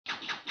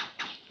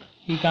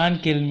He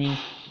can't kill me.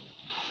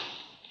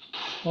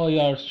 Oh,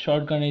 your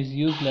shotgun is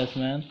useless,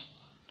 man.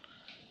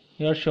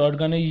 Your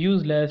shotgun is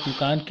useless. You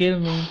can't kill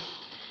me.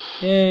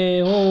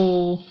 Hey,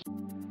 oh.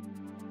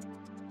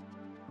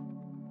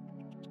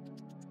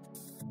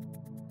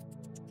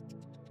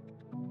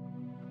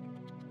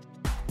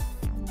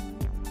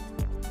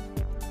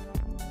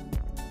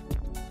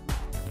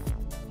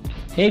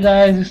 Hey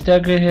guys, it's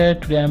Tagger here.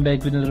 Today I'm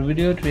back with another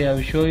video. Today I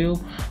will show you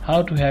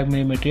how to hack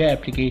militia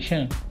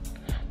application.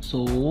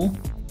 So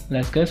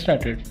let's get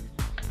started.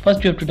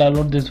 First you have to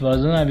download this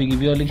version. I will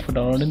give you a link for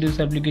downloading this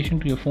application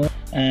to your phone.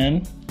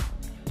 And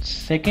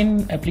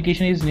second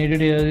application is needed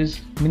here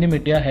is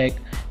militia hack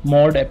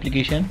mod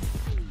application.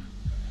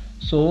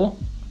 So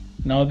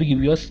now I will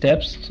give you a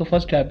steps. So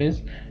first step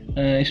is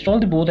install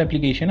the both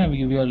application. I will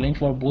give you a link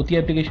for both the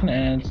application,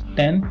 and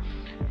then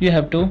you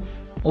have to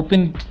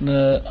open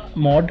the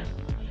mod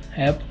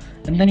app,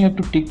 and then you have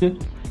to tick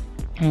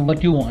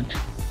what you want.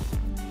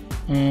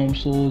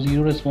 So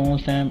 0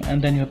 response time,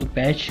 and then you have to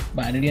patch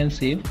binary and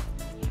save.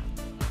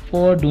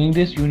 For doing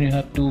this you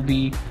have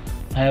to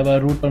have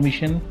a root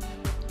permission.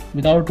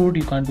 Without root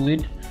you can't do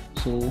it,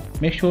 so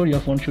make sure your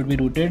phone should be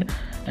rooted,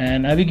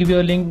 and I will give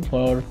you a link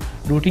for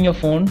rooting your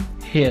phone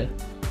here.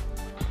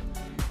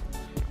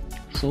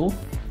 So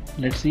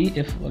let's see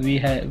if we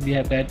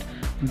have got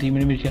the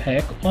militia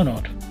hack or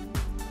not.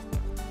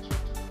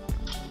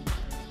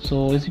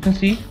 So as you can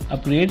see,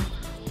 upgrade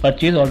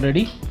purchase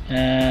already,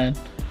 and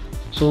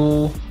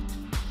so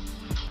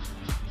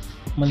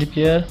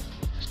multiplayer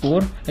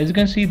score, as you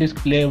can see, this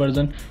player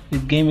version,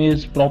 this game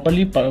is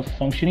properly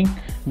functioning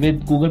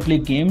with Google Play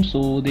games,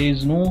 so there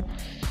is no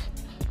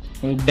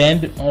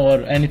band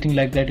or anything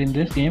like that in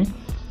this game.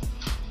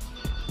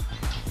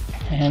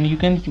 And you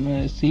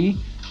can see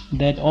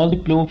that all the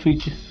pro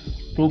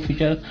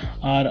features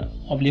are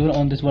available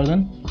on this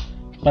version.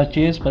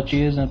 Purchase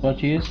and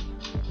purchase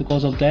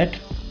because of that,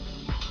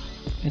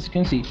 as you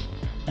can see.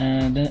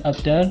 And then up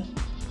there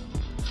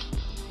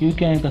you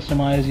can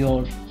customize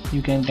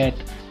you can get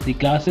the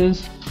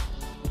classes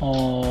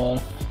or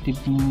the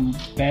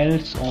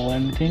belts or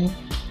anything,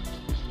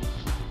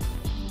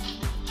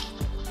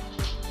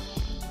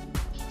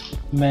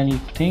 many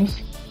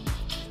things.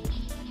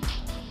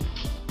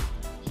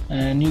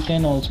 And you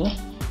can also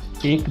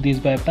take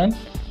this weapon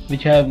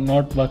which have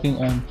not working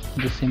on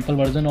the simple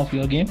version of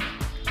your game.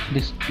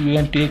 This you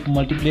can take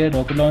multiplayer,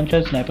 rocket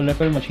launcher, sniper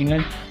rifle, machine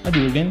gun, a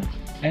dual gun,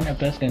 and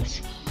after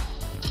skins.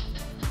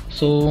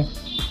 So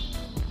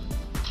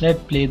let's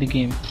play the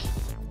game.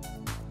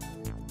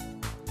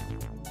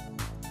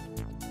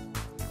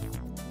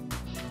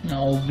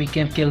 Now we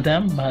can kill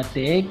them, but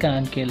they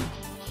can't kill.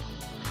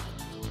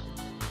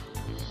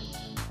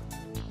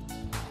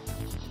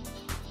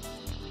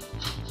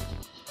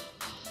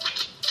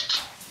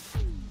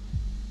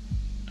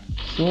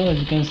 So as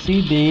you can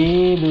see,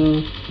 they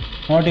will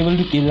not able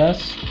to kill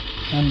us,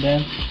 and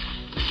then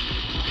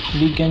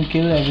we can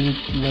kill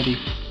everybody.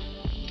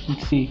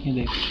 Let's see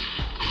here.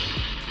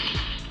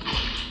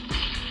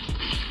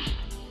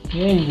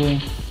 Where is he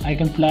going? I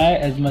can fly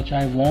as much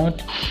I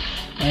want,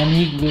 and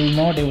he will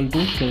not able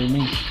to kill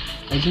me.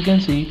 As you can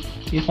see,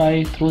 if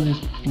I throw this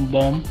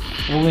bomb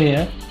over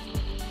here,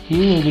 he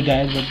will be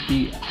died, but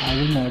I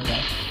will not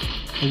die.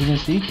 As you can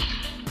see,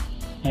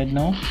 right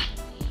now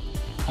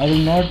I will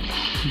not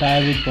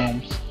die with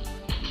bombs.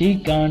 He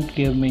can't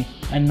kill me,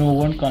 and no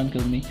one can't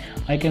kill me.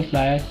 I can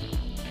fly,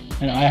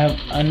 and I have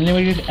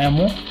unlimited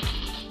ammo,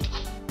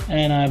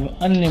 and I have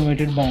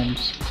unlimited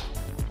bombs.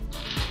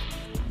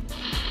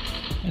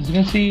 As you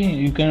can see,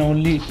 you can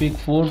only pick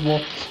 4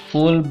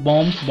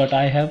 bombs, but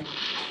I have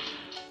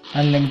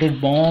unlimited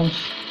bombs,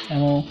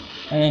 ammo,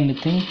 and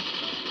anything.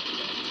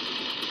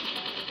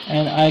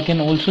 And I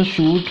can also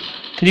shoot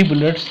 3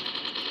 bullets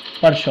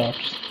per shot,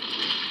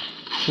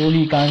 so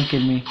he can't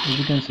kill me, as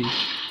you can see.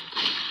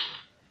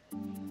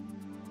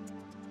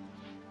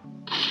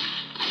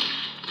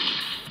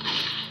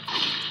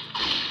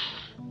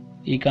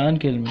 He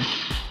can't kill me.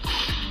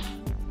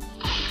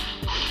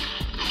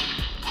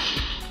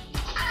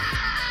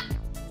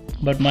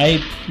 But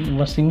my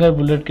single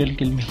bullet can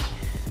kill me.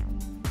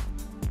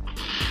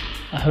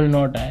 I will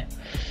not die.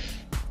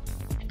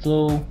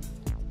 So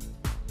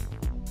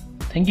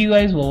thank you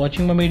guys for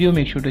watching my video.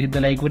 Make sure to hit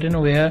the like button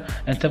over here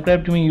and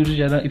subscribe to my YouTube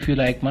channel if you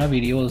like my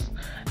videos.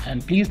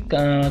 And please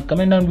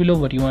comment down below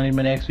what you want in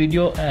my next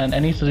video, and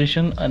any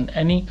suggestion and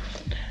any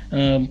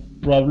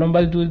problem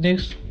while doing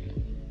this,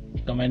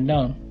 comment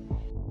down.